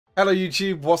Hello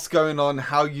YouTube, what's going on?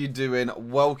 How you doing?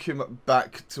 Welcome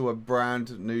back to a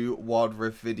brand new Wild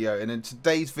Rift video, and in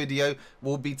today's video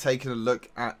we'll be taking a look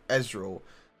at Ezreal.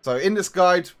 So in this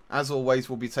guide, as always,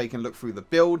 we'll be taking a look through the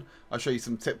build. I'll show you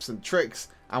some tips and tricks,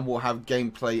 and we'll have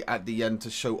gameplay at the end to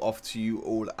show off to you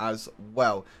all as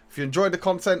well. If you enjoyed the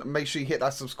content, make sure you hit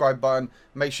that subscribe button,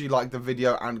 make sure you like the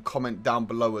video and comment down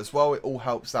below as well. It all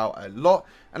helps out a lot.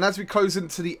 And as we close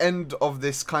into the end of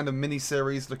this kind of mini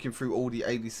series looking through all the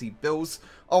ADC builds,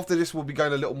 after this we'll be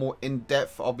going a little more in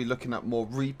depth. I'll be looking at more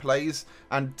replays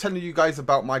and telling you guys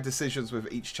about my decisions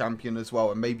with each champion as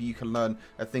well, and maybe you can learn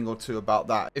a thing or two about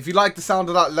that. If you like the sound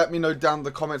of that, let me know down in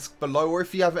the comments below, or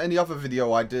if you have any other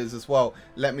video ideas as well,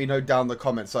 let me know down in the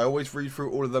comments. I always read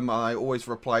through all of them and I always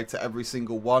reply to every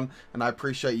single one, and I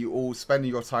appreciate you all spending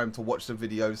your time to watch the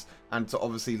videos and to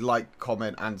obviously like,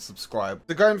 comment and subscribe.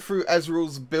 So going through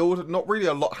Ezreal's build, not really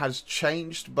a lot has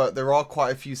changed, but there are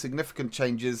quite a few significant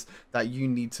changes that you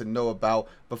need to know about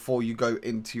before you go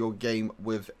into your game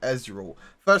with Ezreal.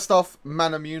 First off,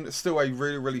 Mana Immune is still a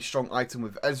really strong item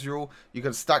with Ezreal. You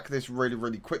can stack this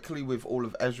really quickly with all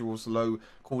of Ezreal's low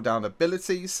cooldown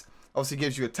abilities. Obviously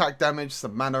gives you attack damage,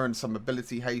 some mana and some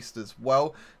ability haste as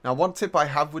well. Now one tip I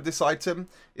have with this item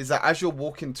is that as you're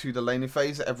walking to the laning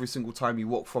phase, every single time you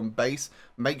walk from base,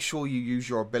 make sure you use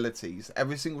your abilities.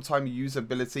 Every single time you use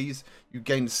abilities, you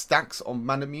gain stacks on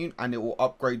Mana Immune, and it will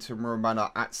upgrade to Mirror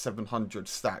Mana at 700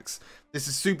 stacks. This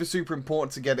is super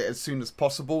important to get it as soon as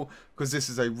possible, because this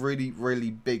is a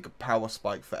really big power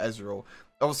spike for Ezreal.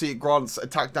 Obviously, it grants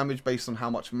attack damage based on how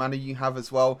much mana you have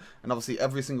as well. And obviously,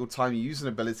 every single time you use an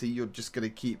ability, you're just going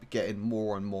to keep getting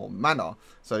more and more mana.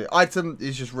 So the item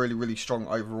is just really strong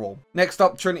overall. Next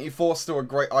up, Trinity Force, still a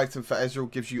great item for Ezreal.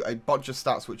 Gives you a bunch of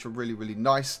stats which are really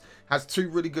nice. Has two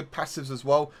really good passives as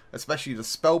well, especially the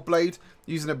Spell Blade.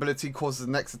 Using ability causes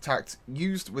the next attack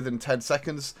used within 10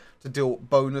 seconds to deal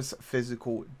bonus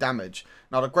physical damage.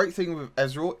 Now, the great thing with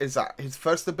Ezreal is that his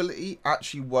first ability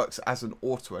actually works as an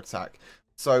auto attack.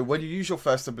 So when you use your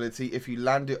first ability, if you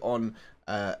land it on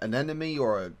an enemy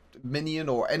or a minion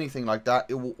or anything like that,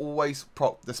 it will always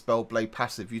proc the Spell Blade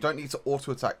passive. You don't need to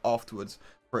auto attack afterwards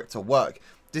for it to work.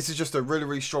 This is just a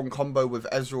really strong combo with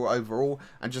Ezreal overall,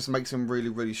 and just makes him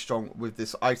really strong with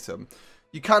this item.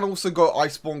 You can also go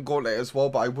Iceborne Gauntlet as well,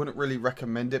 but I wouldn't really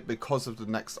recommend it because of the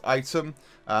next item.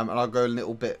 And I'll go a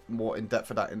little bit more in depth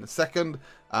for that in a second.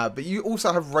 But you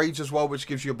also have Rage as well, which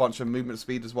gives you a bunch of movement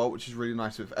speed as well, which is really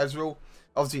nice with Ezreal.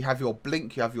 Obviously, you have your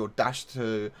blink, you have your dash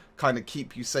to kind of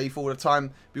keep you safe all the time.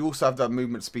 But you also have that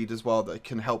movement speed as well that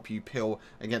can help you peel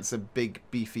against some big,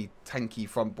 beefy, tanky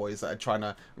front boys that are trying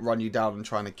to run you down and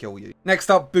trying to kill you. Next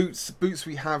up, boots. Boots,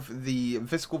 we have the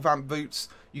Physical Vamp boots.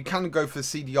 You can go for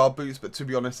CDR boots, but to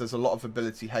be honest, there's a lot of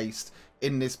ability haste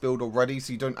in this build already,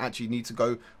 so you don't actually need to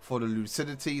go for the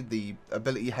lucidity, the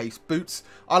ability haste boots.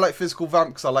 I like physical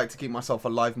vamp because I like to keep myself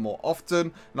alive more often,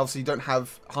 and obviously you don't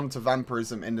have hunter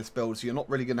vampirism in this build, so you're not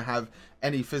really going to have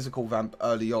any physical vamp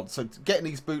early on. So getting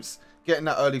these boots, getting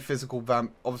that early physical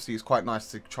vamp, obviously is quite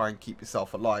nice to try and keep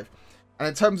yourself alive. And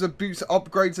in terms of boots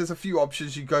upgrades, there's a few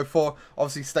options you go for.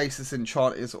 Obviously, Stasis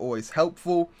Enchant is always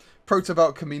helpful.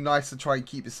 Protobelt can be nice to try and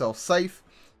keep yourself safe.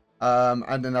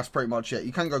 And then that's pretty much it.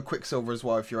 You can go Quicksilver as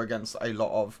well if you're against a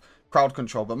lot of crowd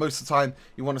control. But most of the time,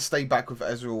 you want to stay back with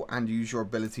Ezreal and use your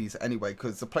abilities anyway,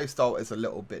 because the playstyle is a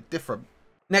little bit different.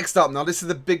 Next up, now this is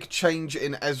the big change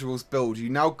in Ezreal's build. You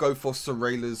now go for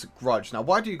Serylda's Grudge. Now,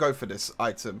 why do you go for this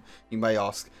item, you may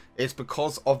ask? It's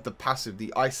because of the passive,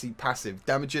 the Icy passive.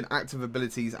 Damaging active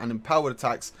abilities and empowered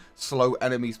attacks slow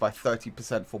enemies by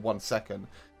 30% for 1 second.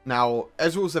 Now,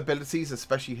 Ezreal's abilities,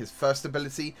 especially his first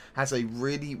ability, has a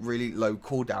really low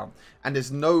cooldown. And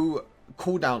there's no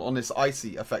cooldown on this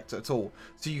icy effect at all,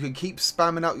 so you can keep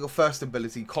spamming out your first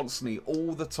ability constantly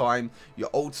all the time, your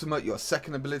ultimate, your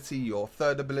second ability, your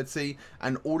third ability,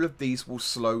 and all of these will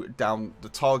slow down the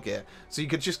target. So you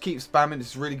could just keep spamming.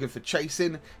 It's really good for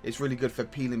chasing, it's really good for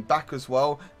peeling back as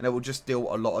well, and it will just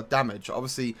deal a lot of damage.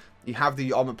 Obviously you have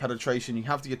the armor penetration, you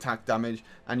have the attack damage,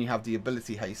 and you have the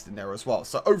ability haste in there as well.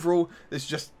 So overall, it's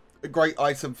just a great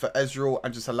item for Ezreal,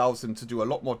 and just allows him to do a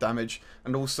lot more damage,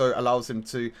 and also allows him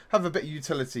to have a bit of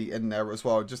utility in there as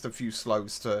well, just a few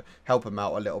slows to help him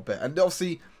out a little bit. And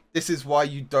obviously this is why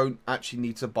you don't actually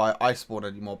need to buy Iceborne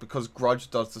anymore, because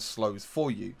Grudge does the slows for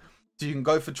you. So you can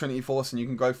go for Trinity Force and you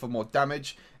can go for more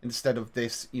damage instead of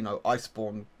this, you know,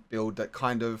 Iceborne build that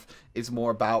kind of is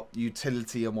more about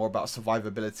utility and more about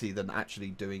survivability than actually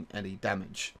doing any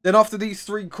damage. Then after these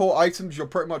 3 core items, you're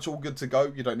pretty much all good to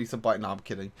go. You don't need to buy, no, I'm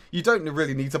kidding. You don't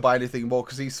really need to buy anything more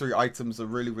because these 3 items are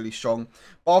really strong.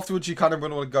 But afterwards, you kind of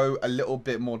want to go a little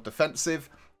bit more defensive.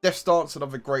 Death Stance,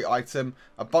 another great item,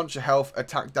 a bunch of health,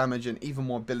 attack damage, and even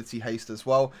more ability haste as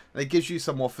well. And it gives you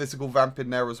some more physical vamp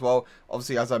in there as well.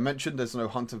 Obviously, as I mentioned, there's no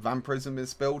Hunter Vampirism in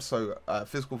this build, so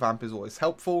physical vamp is always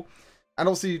helpful. And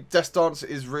also, Death Stance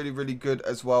is really, really good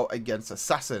as well against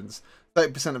assassins.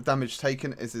 30% of damage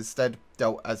taken is instead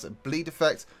dealt as a bleed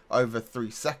effect over 3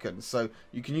 seconds. So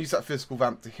you can use that physical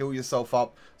vamp to heal yourself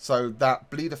up. So that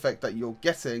bleed effect that you're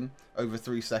getting over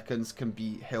 3 seconds can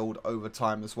be healed over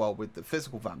time as well with the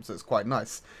physical vamp. So it's quite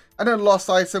nice. And then last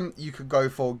item, you could go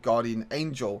for Guardian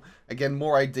Angel. Again,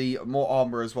 more AD, more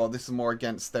armor as well. This is more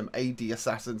against them AD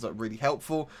assassins that are really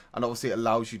helpful. And obviously it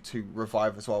allows you to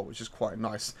revive as well, which is quite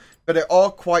nice. But there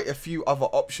are quite a few other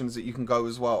options that you can go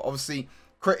as well. Obviously,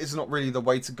 crit is not really the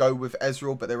way to go with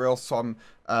Ezreal, but there are some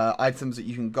items that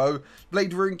you can go.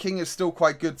 Blade Rune King is still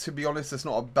quite good, to be honest. It's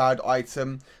not a bad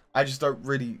item. I just don't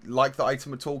really like the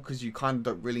item at all because you kind of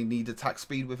don't really need attack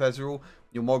speed with Ezreal.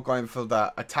 You're more going for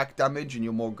that attack damage, and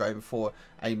you're more going for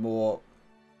a more,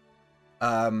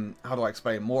 how do I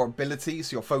explain, more abilities.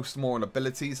 So you're focused more on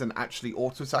abilities than actually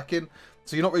auto-attacking.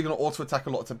 So you're not really going to auto-attack a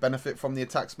lot to benefit from the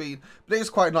attack speed. But it is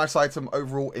quite a nice item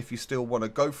overall if you still want to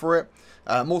go for it.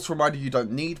 Mortal Reminder you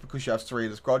don't need because you have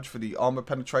Serylda's Grudge for the armor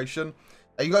penetration.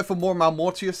 You go for more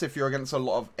Malmortius if you're against a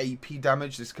lot of AP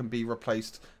damage. This can be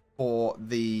replaced for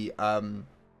the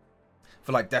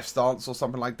for like Death Stance or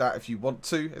something like that if you want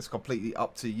to. It's completely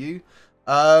up to you.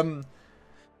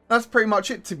 That's pretty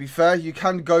much it, to be fair. You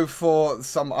can go for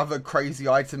some other crazy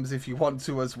items if you want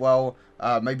to as well.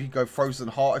 Maybe go Frozen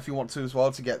Heart if you want to as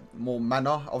well to get more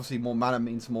mana. Obviously, more mana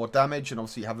means more damage, and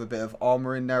obviously you have a bit of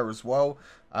armor in there as well.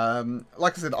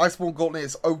 Like I said, Iceborne Gauntlet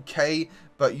is okay,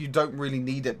 but you don't really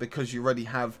need it because you already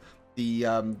have the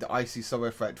Icy Soul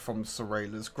effect from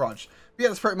Serylda's Grudge. But yeah,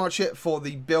 that's pretty much it for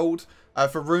the build.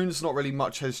 For runes, not really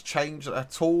much has changed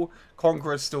at all.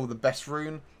 Conqueror is still the best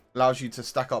rune. Allows you to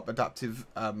stack up adaptive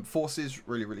forces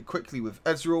really, really quickly with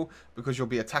Ezreal because you'll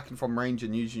be attacking from range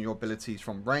and using your abilities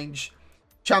from range.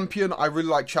 Champion, I really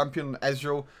like Champion on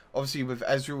Ezreal. Obviously, with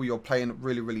Ezreal, you're playing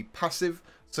really, really passive,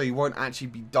 so you won't actually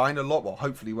be dying a lot. Well,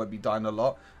 hopefully you won't be dying a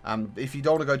lot. If you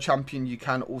don't want to go Champion, you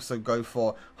can also go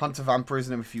for Hunter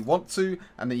Vampirism if you want to,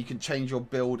 and then you can change your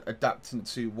build adapting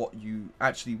to what you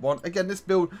actually want. Again, this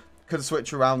build could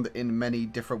switch around in many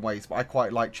different ways, but I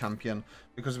quite like Champion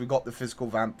because we got the physical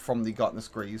vamp from the Gartner's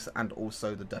Greaves and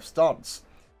also the Death Stance.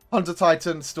 Hunter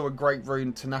Titan, still a great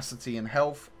rune, tenacity and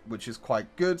health, which is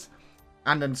quite good.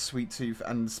 And then Sweet Tooth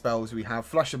and spells we have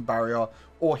Flush and Barrier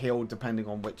or Heal, depending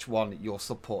on which one your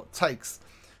support takes.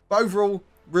 But overall,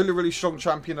 really, really strong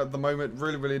champion at the moment.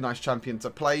 Really, really nice champion to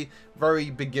play.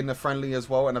 Very beginner friendly as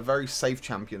well, and a very safe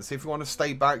champion. So if you want to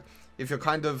stay back, if you're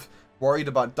kind of worried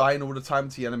about dying all the time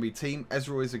to the enemy team,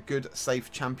 Ezreal is a good,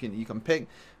 safe champion that you can pick,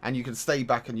 and you can stay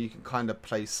back and you can kind of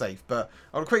play safe. But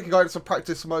I'll quickly go into some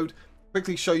practice mode,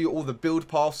 quickly show you all the build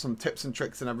paths, some tips and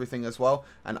tricks and everything as well,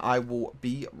 and I will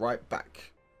be right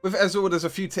back. With Ezreal, there's a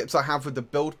few tips I have with the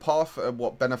build path and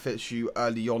what benefits you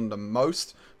early on the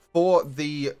most. For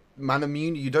the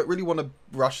Manamune, you don't really want to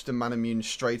rush the Manamune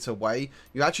straight away.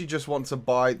 You actually just want to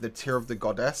buy the Tear of the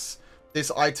Goddess. This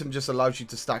item just allows you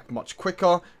to stack much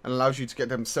quicker and allows you to get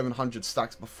them 700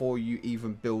 stacks before you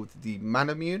even build the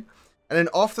Manamune. And then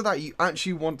after that, you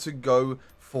actually want to go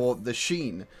for the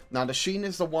Sheen. Now, the Sheen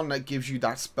is the one that gives you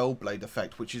that Spellblade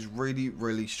effect, which is really,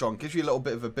 really strong. Gives you a little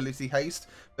bit of ability haste,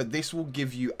 but this will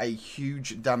give you a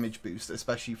huge damage boost,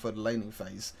 especially for the laning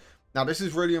phase. Now, this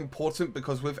is really important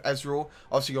because with Ezreal,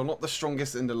 obviously you're not the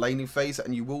strongest in the laning phase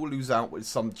and you will lose out with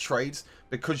some trades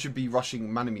because you'll be rushing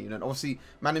Manamune. And obviously,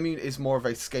 Manamune is more of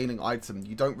a scaling item.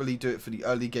 You don't really do it for the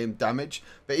early game damage.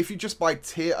 But if you just buy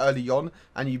Tear early on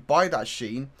and you buy that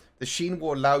Sheen, the Sheen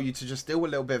will allow you to just deal a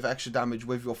little bit of extra damage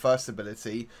with your first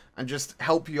ability and just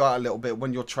help you out a little bit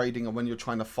when you're trading and when you're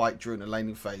trying to fight during the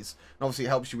laning phase. And obviously it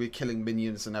helps you with killing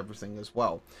minions and everything as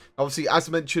well. Obviously,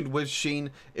 as mentioned with Sheen,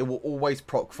 it will always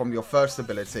proc from your first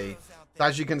ability. So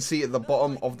as you can see at the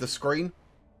bottom of the screen,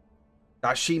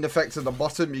 that Sheen effect at the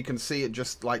bottom, you can see it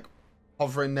just like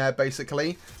hovering there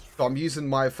basically. So I'm using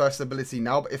my first ability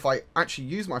now, but if I actually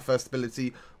use my first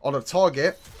ability on a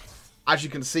target, as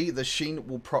you can see, the Sheen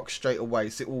will proc straight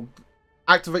away. So it will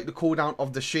activate the cooldown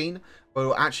of the Sheen, but it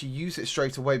will actually use it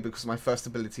straight away because my first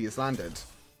ability is landed.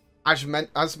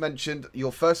 As mentioned,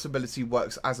 your first ability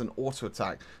works as an auto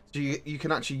attack. So you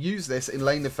can actually use this in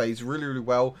laner phase really, really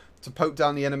well to poke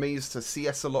down the enemies, to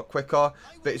CS a lot quicker.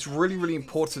 But it's really, really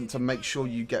important to make sure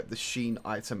you get the Sheen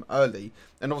item early.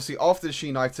 And obviously after the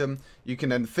Sheen item, you can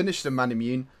then finish the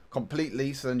Manamune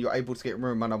completely, so then you're able to get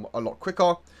Ruin Mana a lot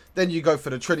quicker. Then you go for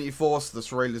the Trinity Force, the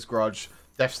Serylda's Grudge,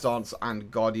 Death Stance and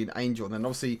Guardian Angel. And then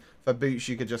obviously for boots,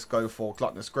 you could just go for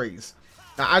Gluttonous Grease.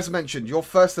 Now, as mentioned, your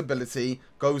first ability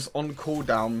goes on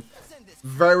cooldown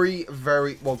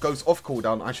goes off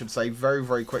cooldown, I should say, very,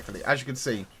 very quickly. As you can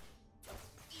see,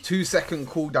 2-second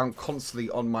cooldown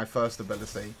constantly on my first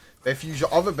ability. But if you use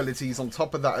your other abilities on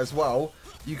top of that as well,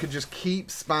 you can just keep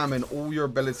spamming all your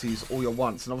abilities all at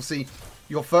once. And obviously,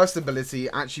 your first ability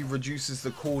actually reduces the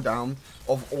cooldown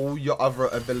of all your other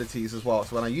abilities as well.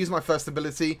 So when I use my first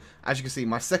ability, as you can see,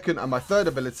 my second and my third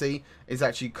ability is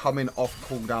actually coming off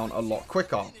cooldown a lot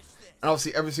quicker. And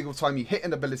obviously, every single time you hit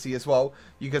an ability as well,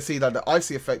 you can see that the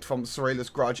icy effect from Serylda's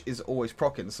Grudge is always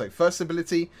proccing. So first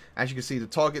ability, as you can see, the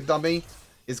target dummy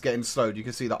is getting slowed. You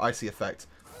can see the icy effect.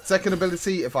 Second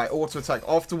ability, if I auto attack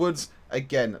afterwards,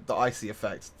 again, the icy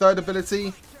effect. Third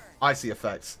ability, icy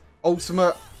effects.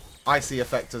 Ultimate, icy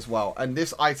effect as well. And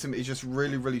this item is just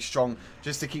really, really strong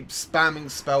just to keep spamming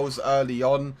spells early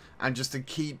on and just to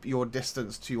keep your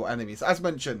distance to your enemies. As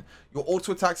mentioned, your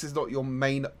auto attacks is not your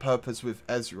main purpose with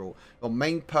Ezreal. Your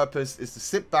main purpose is to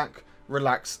sit back,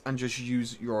 relax, and just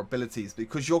use your abilities,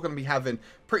 because you're going to be having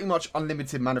pretty much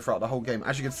unlimited mana throughout the whole game.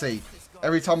 As you can see,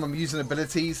 every time I'm using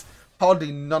abilities,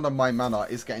 hardly none of my mana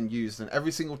is getting used, and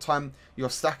every single time you're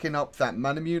stacking up that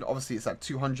mana mune, obviously it's at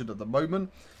 200 at the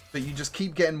moment, but you just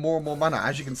keep getting more and more mana.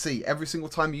 As you can see, every single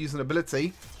time you use an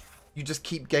ability, you just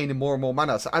keep gaining more and more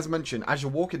mana. So as mentioned, as you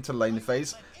walk into the laning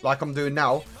phase, like I'm doing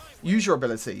now, use your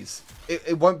abilities.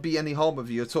 It won't be any harm of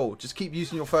you at all. Just keep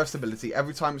using your first ability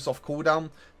every time it's off cooldown.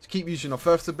 Just keep using your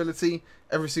first ability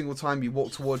every single time you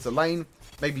walk towards the lane.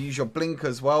 Maybe use your blink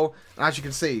as well. And as you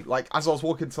can see, like as I was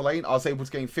walking to lane, I was able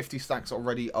to gain 50 stacks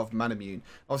already of mana mune.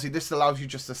 Obviously, this allows you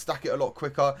just to stack it a lot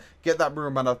quicker, get that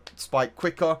mirror mana spike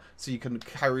quicker, so you can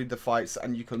carry the fights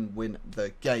and you can win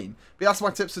the game. But that's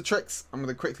my tips and tricks. I'm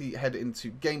going to quickly head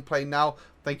into gameplay now.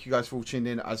 Thank you guys for all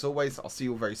tuning in. As always, I'll see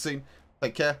you all very soon.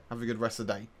 Take care. Have a good rest of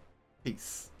the day.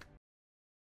 Peace.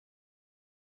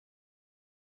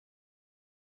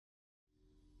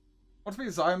 What's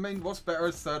being Zion main? What's better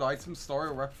as third item, story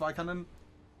or rapid fire cannon?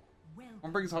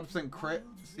 One brings 100% crit,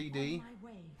 CD.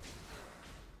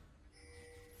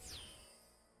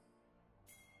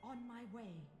 On my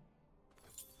way.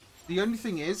 The only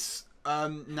thing is,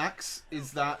 Nax,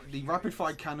 is that the rapid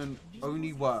fire cannon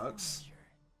only works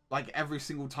like every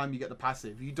single time you get the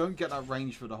passive. You don't get that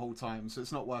range for the whole time, so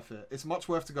it's not worth it. It's much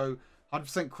worth to go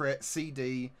 100% crit,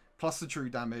 CD, plus the true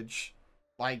damage.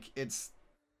 Like, it's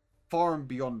far and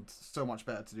beyond so much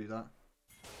better to do that.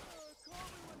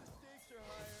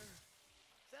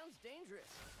 Sounds dangerous.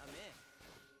 I'm in.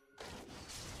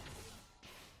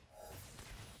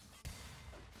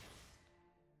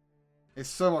 It's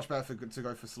so much better to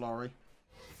go for Solari.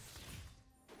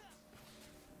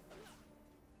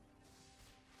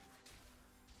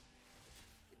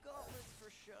 The gauntlet's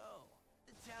for show.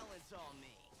 The talent's on me.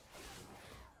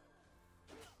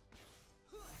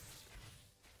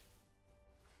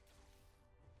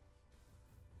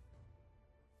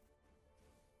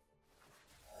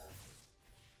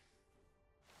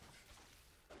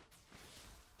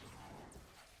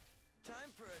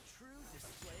 Time for a true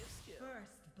display of skill.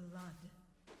 First blood.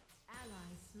 Ally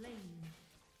slain.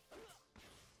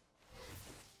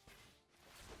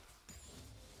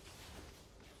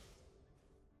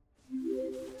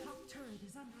 Top turret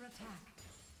is under attack.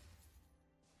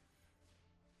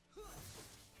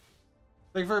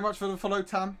 Thank you very much for the follow,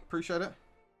 Tam. Appreciate it.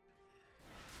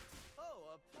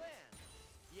 Oh, a plan.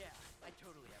 Yeah, I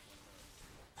totally have one of those.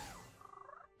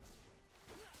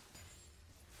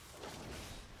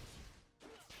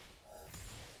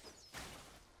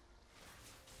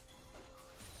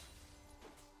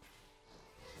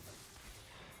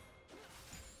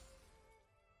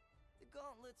 The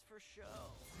gauntlet's for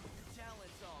show. The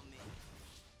talent's on me.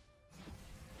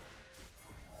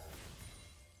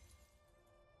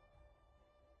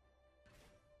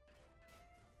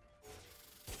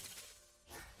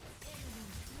 Enemy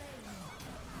slain.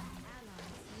 Ally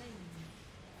slain.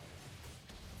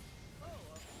 Oh,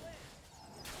 a plan.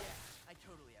 Yeah, I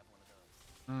totally have one of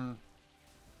those.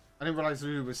 I didn't realize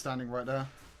Lulu was standing right there.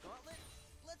 Gauntlet,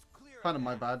 let's clear Kind of a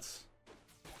my path.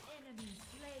 bad. Enemy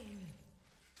slain.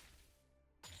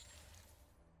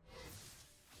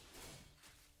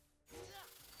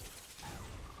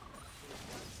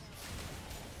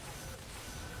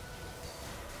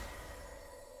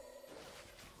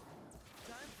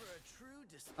 Time for a true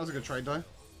display. That was a good trade, though.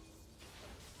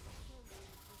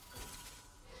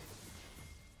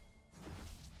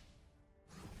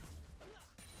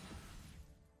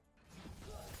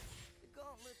 The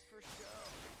gauntlet's for show.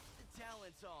 The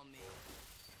talent's on me.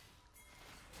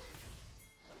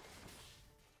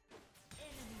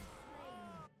 Enemy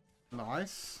slain.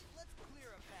 Nice. Let's clear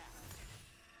a path.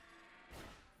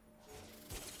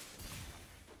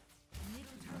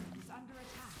 Middle turret is under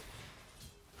attack.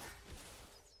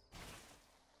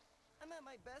 I'm at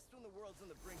my best when the world's on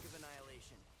the brink of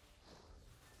annihilation.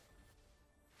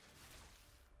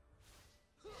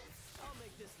 I'll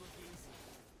make this look easy.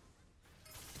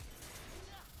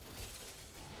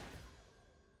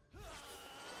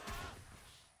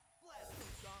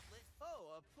 Blasting gauntlet.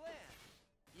 Oh, a plan.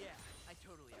 Yeah, I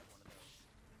totally have one of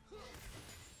those.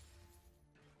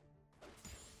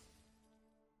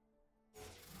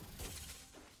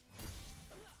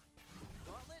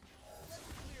 Gauntlet, let's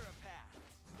clear a path.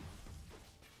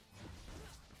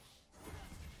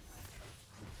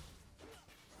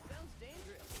 Sounds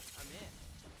dangerous. I'm in.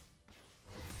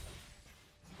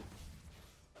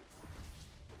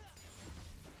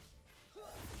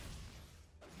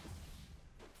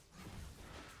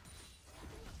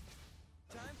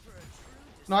 Time for a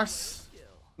true Nice. skill.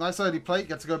 Nice early plate.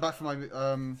 Get to go back for my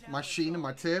my sheen and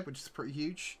my tier, which is pretty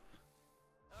huge.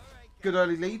 All right, Good guys,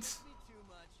 early leads. don't be too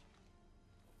much.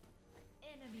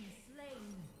 Enemy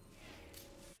slain.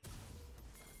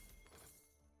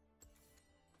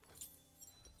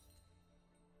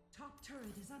 Top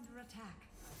turret is under attack.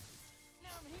 Now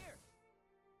I'm here.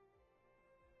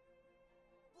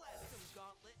 Blast them,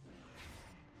 gauntlet.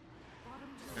 Bottom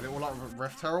Are turret they all is like under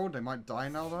Rift attack. Herald? They might die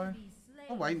now though. Enemy slain.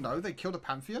 Oh wait, no, they killed a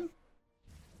Pantheon?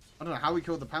 I don't know how we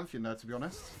killed the Pantheon there, to be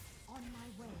honest. On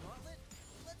my way. Gauntlet,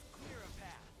 let's clear a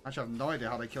path. Actually, I have no idea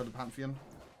how they killed the Pantheon.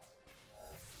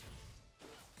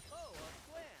 Oh,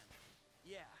 a plan.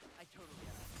 Yeah, I totally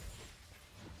have it.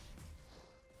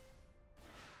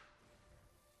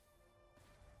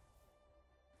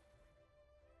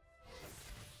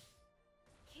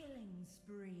 Killing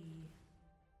spree.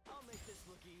 I'll make this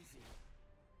look easy.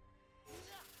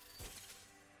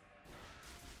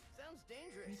 Sounds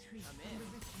dangerous. Retreat I'm from the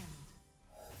in. Rift Herald.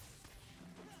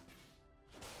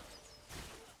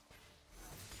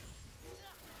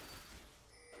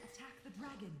 Attack the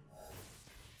dragon.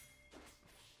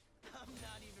 I'm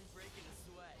not even breaking a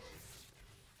sweat.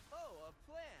 Oh, a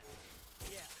plan.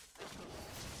 Yeah, I totally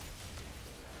have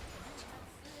it.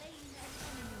 Slain an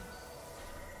enemy.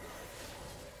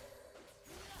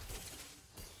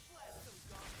 Blast them,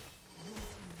 gauntlet. Your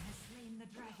team has slain the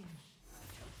dragon.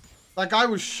 That guy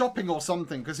was shopping or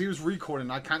something, because he was recalling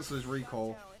and I cancelled his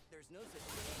recall. Talent, there's no such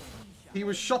thing as a He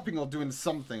was shopping or doing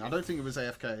something. I don't think it was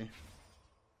AFK.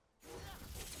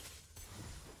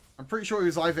 I'm pretty sure he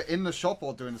was either in the shop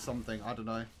or doing something. I don't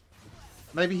know.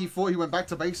 Maybe he thought he went back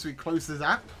to base so he closed his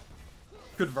app.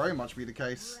 Could very much be the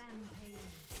case. Rampage.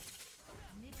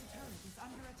 Middle turret is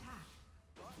under attack.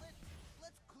 gauntlet.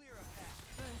 Let's clear a path.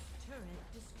 First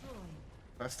turret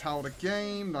destroyed. Best tower of the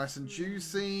game. Nice and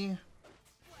juicy.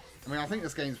 I mean, I think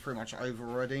this game's pretty much over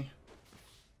already.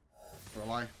 Not gonna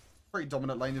lie. Pretty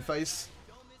dominant laning phase.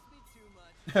 Don't miss me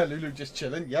too much. Lulu just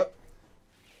chilling. Yep.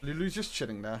 Lulu's just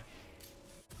chilling there.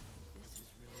 This is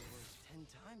really worth 10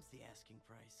 times the asking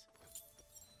price.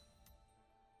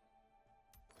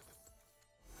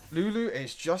 Lulu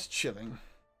is just chilling.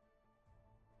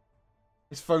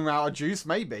 His phone out of juice?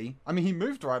 Maybe. I mean, he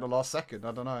moved right at the last second.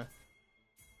 I don't know.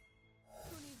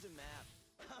 Who needs a map?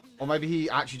 I'm Or not maybe he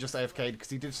actually just AFK'd because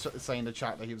he did say in the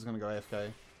chat that he was going to go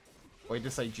AFK. Or he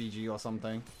did say GG or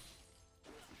something.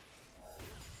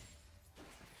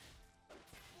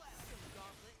 blast them,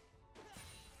 gauntlet.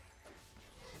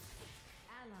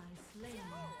 Ally slain.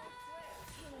 Oh, a plan.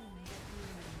 Killing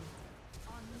spree.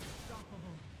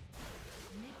 Unstoppable.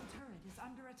 Middle turret is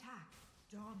under attack.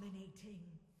 Dominating.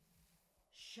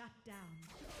 Shut down.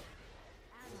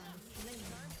 Ally slain.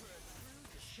 Time for a true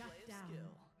display Shut of down.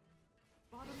 skill.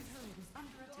 Bottom turret is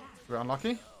under attack. We're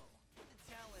unlucky. Oh, the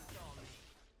talent's all me.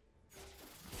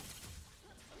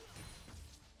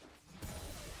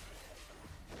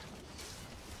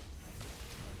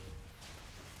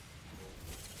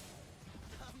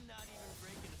 I'm not even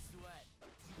breaking a sweat.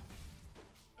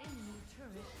 Enemy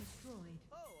turret destroyed.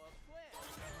 Oh, a plan.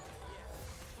 Yeah,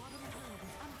 Bottom turret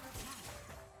is under attack.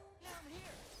 now I'm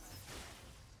here.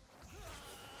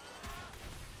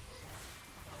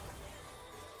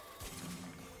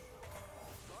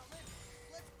 Gauntlet,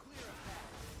 let's clear a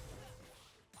path.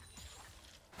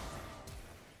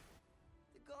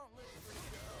 The gauntlet's for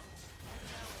show.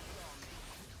 The talent's all me.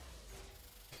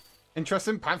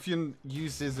 Interesting. Pantheon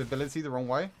used his ability the wrong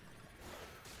way.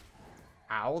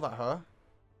 Ow, that hurt.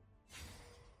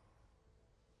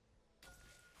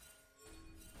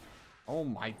 Oh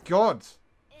my god.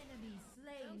 Enemy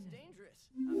Sounds slain. dangerous.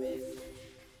 I'm in.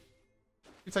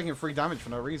 You're taking 3 damage for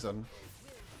no reason.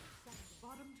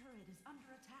 Bottom turret is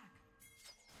under attack.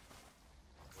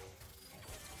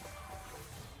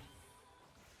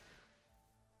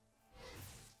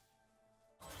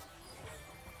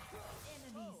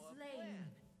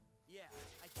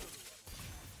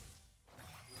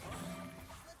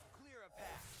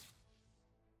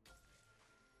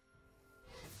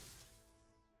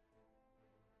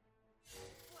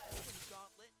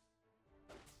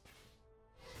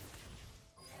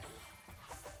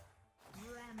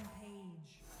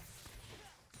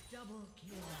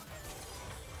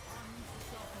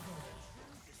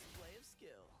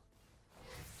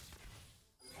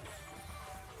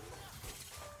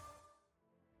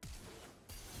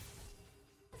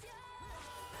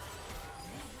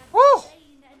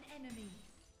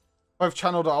 Both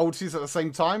channeled our ultis at the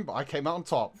same time, but I came out on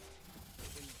top. When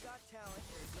you've got talent,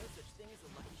 there's no such thing as a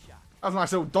lucky shot. That was a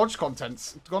nice little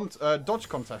dodge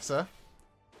contest there.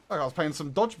 Like I was playing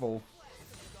some dodgeball.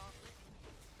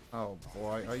 Oh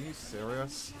boy, are you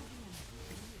serious?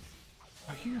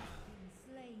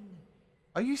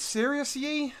 Are you serious,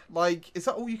 Yi? Like, is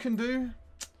that all you can do?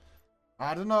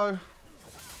 I don't know.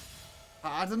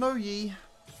 I don't know, Yi.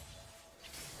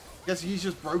 Guess Yi's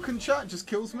just broken, chat. Just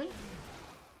kills me.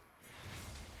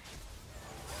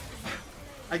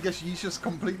 I guess Yi's just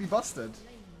completely busted.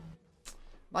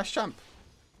 Nice champ.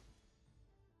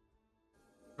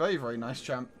 Very, very nice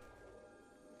champ.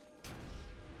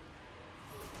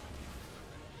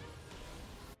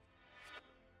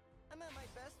 I'm at my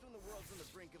best when the world's on the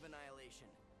brink of annihilation.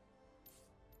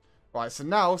 Right, so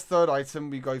now, third item,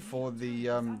 we go for the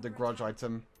grudge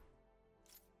item.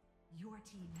 Your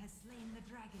team has slain the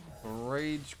dragon.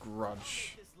 Rage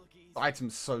Grudge. This look easy. The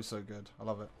item's so, so good. I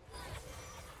love it.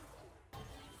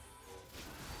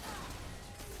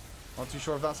 Not too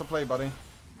sure if that's a play, buddy.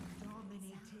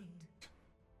 Dominating.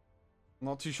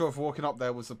 Not too sure if walking up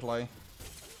there was the play. Enemy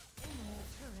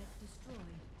turret destroyed.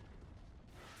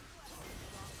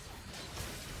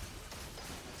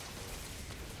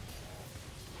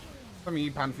 From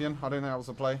you, Pantheon. I don't think that was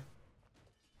a play.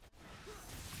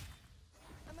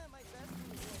 I'm at my best when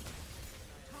the world's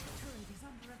Top turret is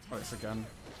under attack. Oh, it's again.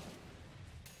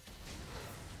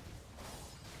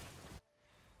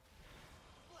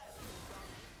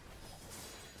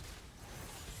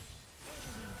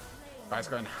 Guy's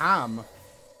going ham. sounds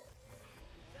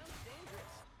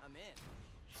dangerous. I'm in.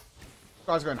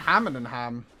 Guy's going hamming and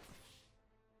ham.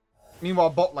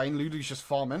 Meanwhile, bot lane, Lulu's just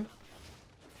farming.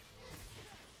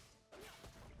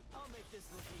 I'll make this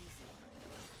look easy.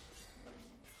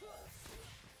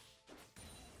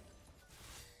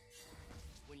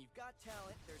 When you've got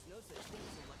talent, there's no such thing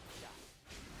as a lucky shot.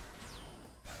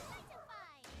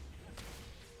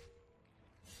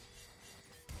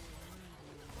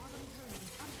 Bottom turret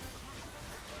is under attack.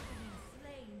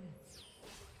 Enemy slain.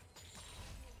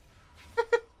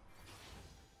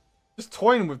 Just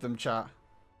toying with them, chat.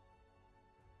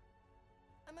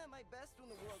 I'm at my best when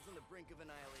the world's on the brink of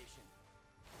annihilation.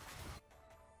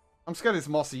 I'm scared it's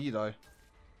Mossy E, though.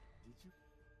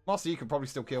 Mossy E could probably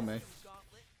still kill me.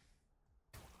 Gauntlet,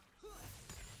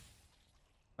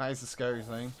 That is the scary thing.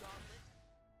 gauntlet.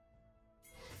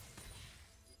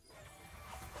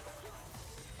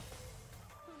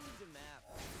 Who needs a map?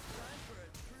 Time for a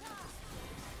true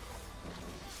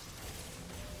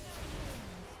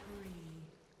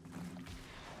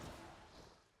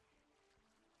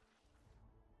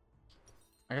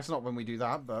I guess not when we do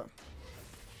that, but...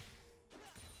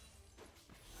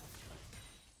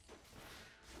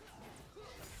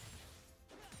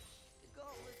 The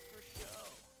gauntlet's for show.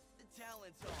 The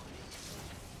talent's on me.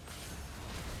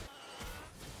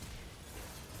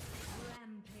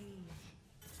 Rampage.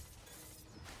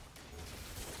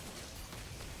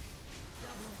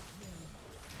 Double kill.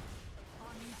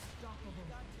 Unstoppable.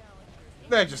 Got talent, there's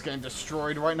They're just getting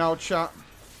destroyed right now, chat.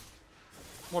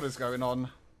 What is going on?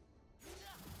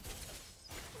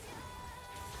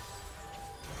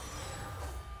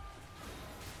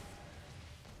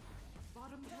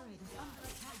 Bottom turret is under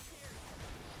attack.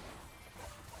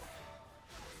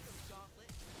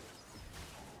 gauntlet.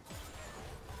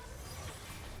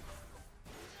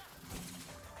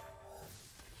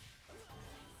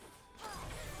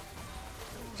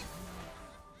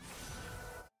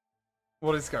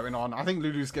 What is going on? I think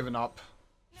Lulu's given up.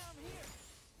 Now I'm here.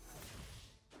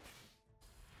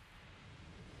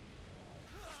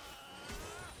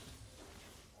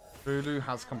 Lulu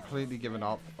has completely given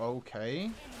up. Okay.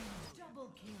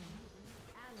 Double kill.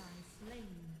 Ally slain.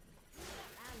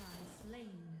 Ally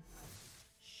slain.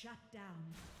 Shut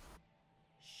down.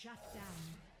 Shut down.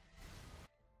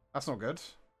 That's not good.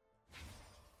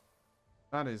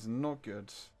 That is not good.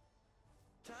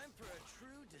 Time for a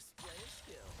true display of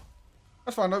skill.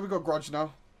 That's fine, though. We got Grudge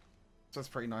now. So that's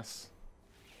pretty nice.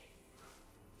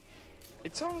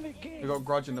 It's only a game. We got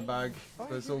Grudge in the bag.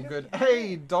 So it's all good.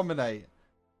 Hey, Dominate.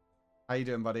 How you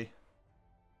doing, buddy?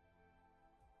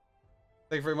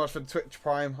 Thank you very much for the Twitch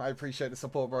Prime. I appreciate the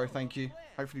support, bro. Thank you.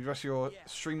 Hopefully the rest of your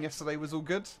stream yesterday was all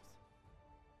good.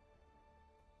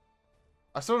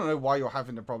 I still don't know why you're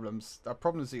having the problems. The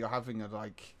problems that you're having are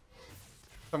like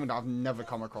something that I've never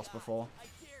come across before. I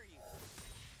dare you.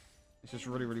 It's just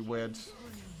really, really weird.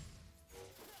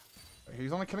 Wait,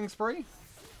 who's on a killing spree?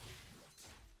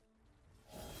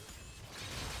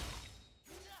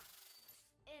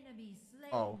 Enemy slain.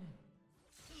 Oh.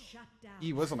 Shut down.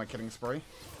 He was on a killing spree.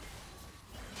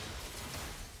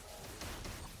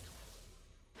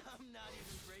 I'm not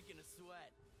even breaking a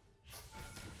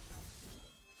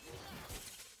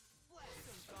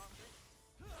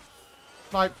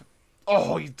Snipe.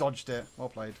 Oh, you dodged it. Well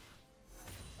played.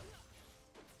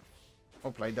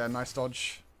 Well played there. Nice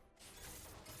dodge.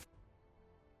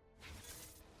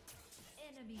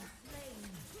 Enemy slain.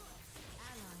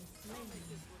 Ally slain.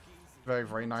 Very,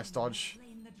 very nice dodge.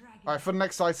 Slain the dragon. Alright, for the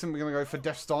next item, we're going to go for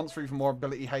Death Stance for even more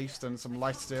ability haste and some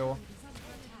lifesteal. Is under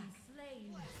attack.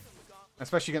 Slain.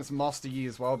 Especially against Master Yi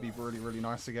as well. It'd be really, really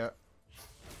nice to get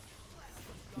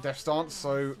Death Stance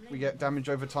so we get damage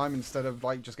over time instead of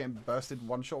like just getting bursted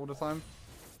one shot all the time.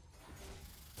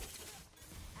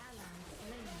 Ally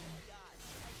slain.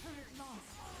 Turret lost.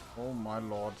 Oh my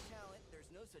lord. Talent, there's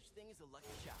no such thing as a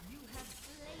lucky shot. You have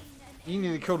slain an He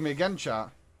nearly killed me again, chat.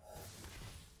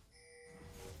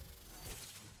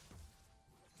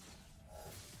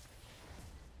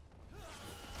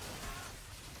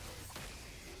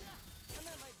 I'm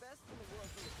at my best in the world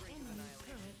for the brink of enemy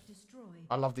annihilation. turret destroyed.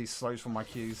 I love these slows from my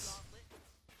Qs.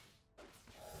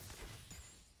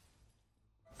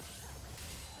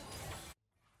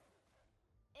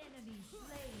 Enemy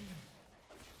slain.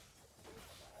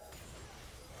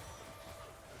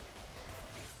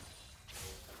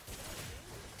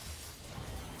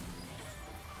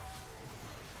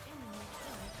 Enemy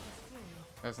turret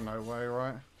destroyed. There's no way,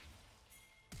 right?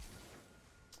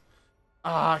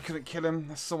 Ah, I couldn't kill him.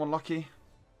 That's so unlucky.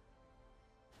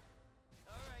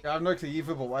 Yeah, I have no clue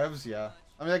either, but whatevs, yeah.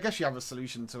 I mean, I guess you have a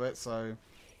solution to it, so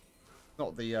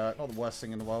not the worst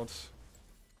thing in the world.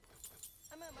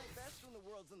 I'm at my best when the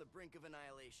world's on the brink of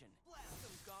annihilation. Blast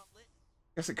them, gauntlet.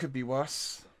 Guess it could be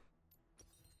worse.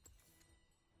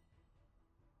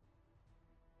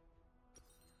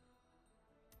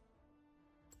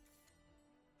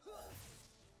 The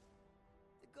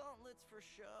gauntlet's for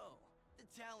show. The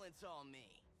talent's all me.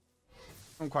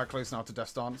 I'm quite close now to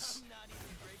Death Dance. I'm not even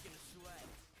breaking a sweat.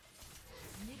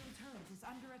 Middle turret is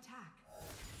under attack.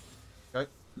 Okay.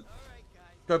 Alright,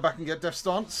 guys. Go back and get Death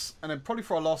Stance, and then probably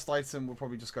for our last item, we'll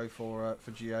probably just go for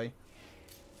GA.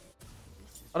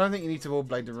 I don't think you need to all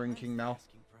Blade the Ring King now.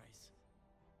 Asking price.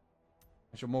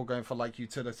 As you're more going for like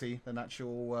utility than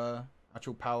actual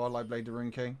power, like Blade the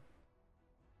Ring King.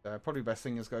 Probably best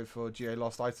thing is go for GA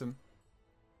last item.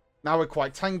 Now we're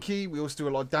quite tanky. We also do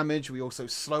a lot of damage. We also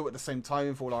slow at the same time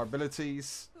with all our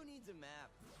abilities. Who needs a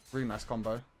map? Really nice combo.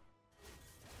 I'll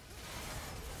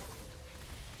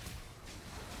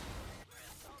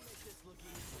make this look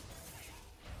easy.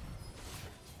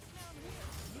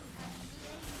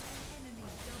 Enemy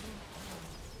double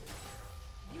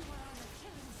kill. You are on a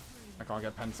killing spree. I can't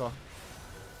get Penta.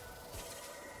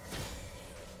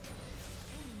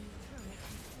 Enemy turret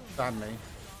destroyed. Stand me.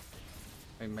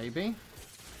 Hey, maybe?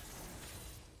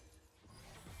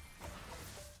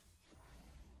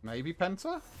 Maybe Penta?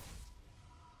 Enemy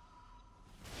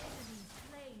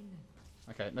slain.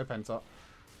 Okay, no Penta.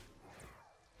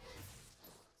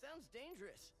 Sounds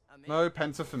dangerous. I'm in. No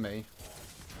Penta for me.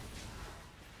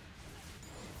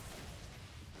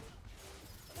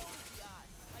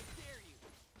 I dare you.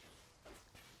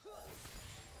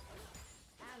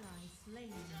 Ally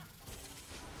slain.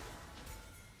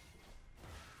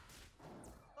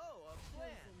 Oh, a plan.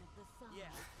 Chosen of the sun. Yeah,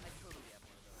 I totally have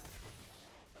one of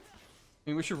those. I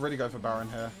mean, we should really go for Baron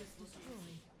here. Is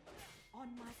destroyed.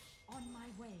 On my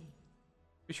way.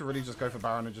 We should really just go for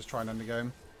Baron and just try and end the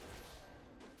game.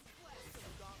 Blast them,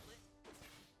 gauntlet.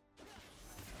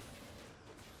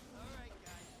 Alright,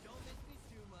 guys, don't miss me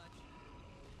too much.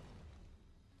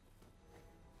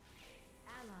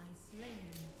 Ally slain.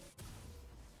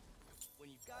 When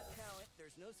you've got talent,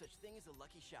 there's no such thing as a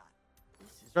lucky shot. This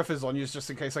is Go for Zhonya's just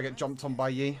in case I get jumped on by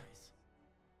Yi.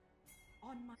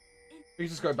 On my We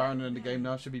just go Baron and end the game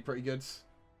now. Should be pretty good.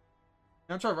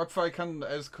 I'm trying to Rapid Fire Cannon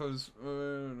Ez because...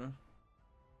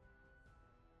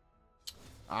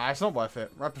 it's not worth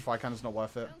it. Rapid Fire Cannon's not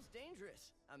worth it. sounds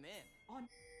dangerous. I'm in. on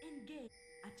engage.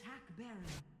 Attack Baron.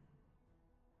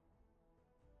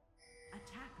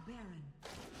 Attack Baron.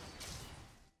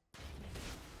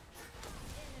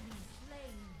 Enemy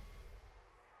slain.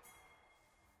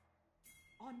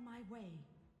 On my way.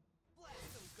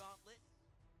 Blast them, gauntlet.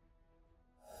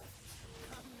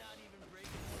 I'm not even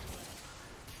breaking a sweat.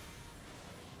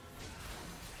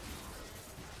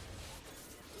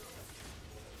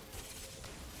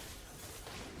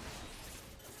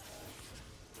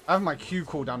 I have my Q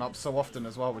cooldown up so often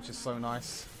as well, which is so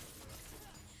nice.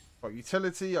 Got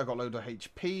utility, I got load of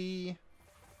HP.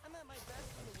 I'm at my best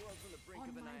when the world's on the brink of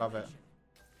On my annihilation. Love it.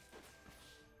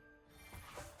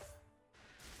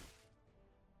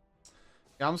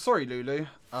 Yeah, I'm sorry, Lulu.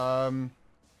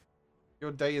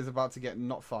 Your day is about to get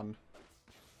not fun.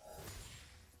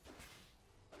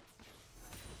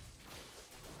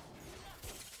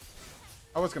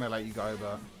 I was gonna let you go,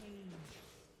 but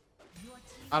Your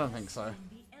I don't think so.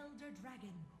 The Elder Dragon.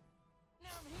 Now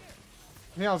I'm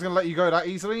here. Yeah, I was gonna let you go that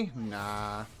easily.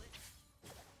 Nah.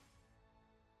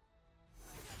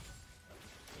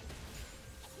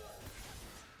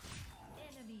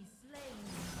 Enemy slain.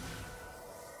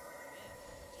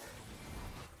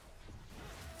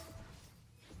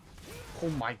 Oh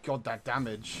my god, that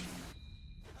damage.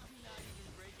 I'm not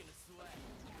even breaking a sweat.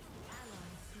 Ally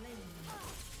slain.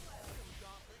 Ally slain.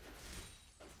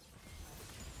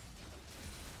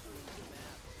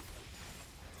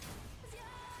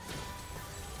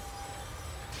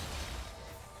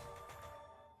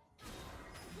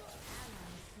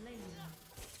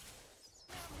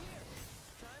 Now I'm here.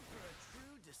 Time for a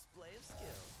true display of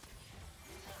skill.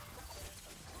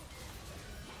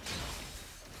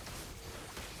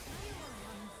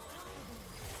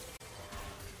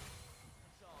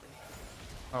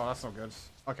 Oh, that's not good.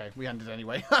 Okay, we ended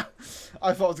anyway.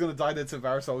 I thought I was going to die there to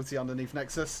Varus ulti underneath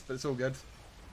Nexus, but it's all good.